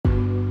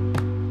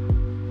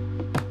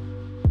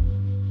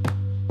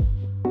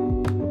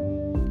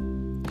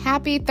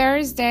Happy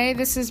Thursday.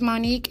 This is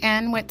Monique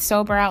N. with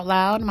Sober Out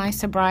Loud. My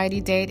sobriety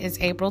date is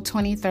April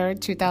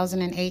 23rd,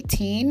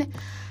 2018.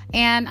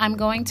 And I'm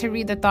going to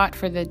read the thought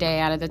for the day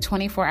out of the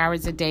 24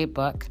 Hours a Day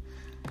book.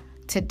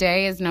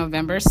 Today is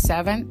November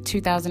 7th,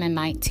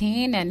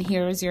 2019, and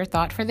here is your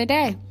thought for the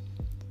day.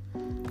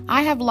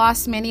 I have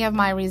lost many of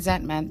my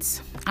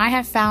resentments. I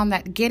have found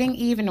that getting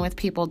even with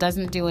people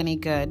doesn't do any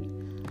good.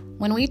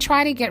 When we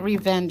try to get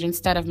revenge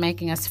instead of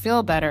making us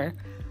feel better,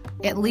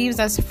 it leaves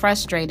us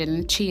frustrated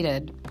and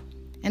cheated.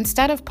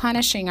 Instead of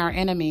punishing our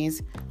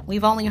enemies,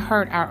 we've only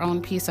hurt our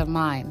own peace of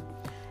mind.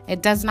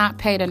 It does not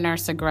pay to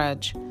nurse a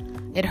grudge.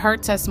 It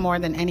hurts us more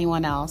than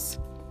anyone else.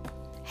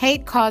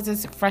 Hate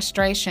causes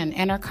frustration,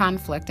 inner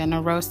conflict, and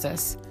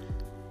neurosis.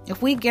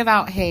 If we give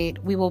out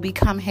hate, we will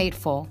become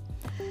hateful.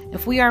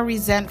 If we are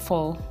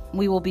resentful,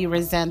 we will be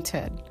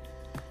resented.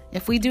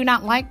 If we do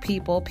not like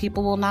people,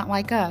 people will not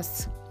like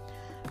us.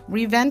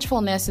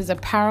 Revengefulness is a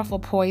powerful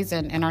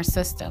poison in our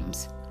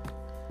systems.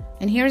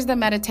 And here's the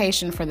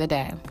meditation for the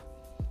day.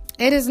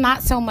 It is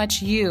not so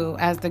much you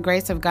as the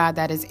grace of God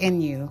that is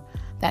in you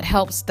that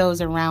helps those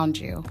around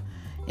you.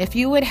 If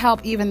you would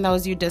help even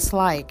those you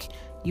dislike,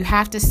 you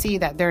have to see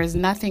that there is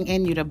nothing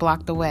in you to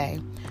block the way,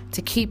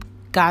 to keep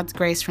God's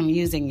grace from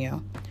using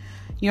you.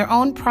 Your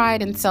own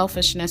pride and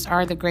selfishness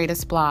are the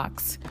greatest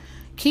blocks.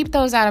 Keep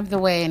those out of the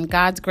way and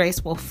God's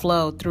grace will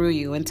flow through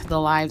you into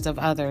the lives of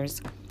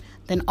others.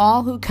 Then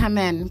all who come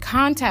in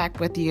contact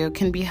with you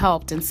can be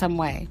helped in some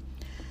way.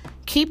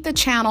 Keep the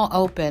channel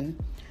open,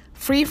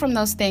 free from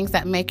those things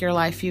that make your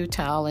life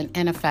futile and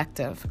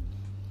ineffective.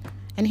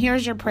 And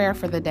here's your prayer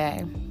for the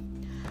day.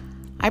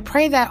 I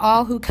pray that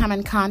all who come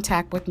in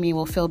contact with me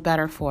will feel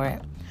better for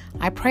it.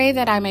 I pray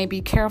that I may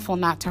be careful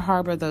not to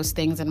harbor those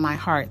things in my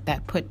heart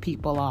that put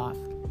people off.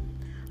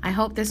 I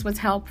hope this was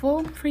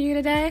helpful for you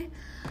today.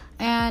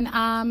 And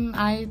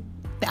I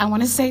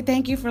want to say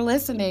thank you for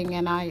listening,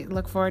 and I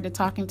look forward to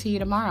talking to you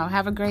tomorrow.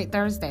 Have a great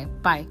Thursday.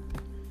 Bye.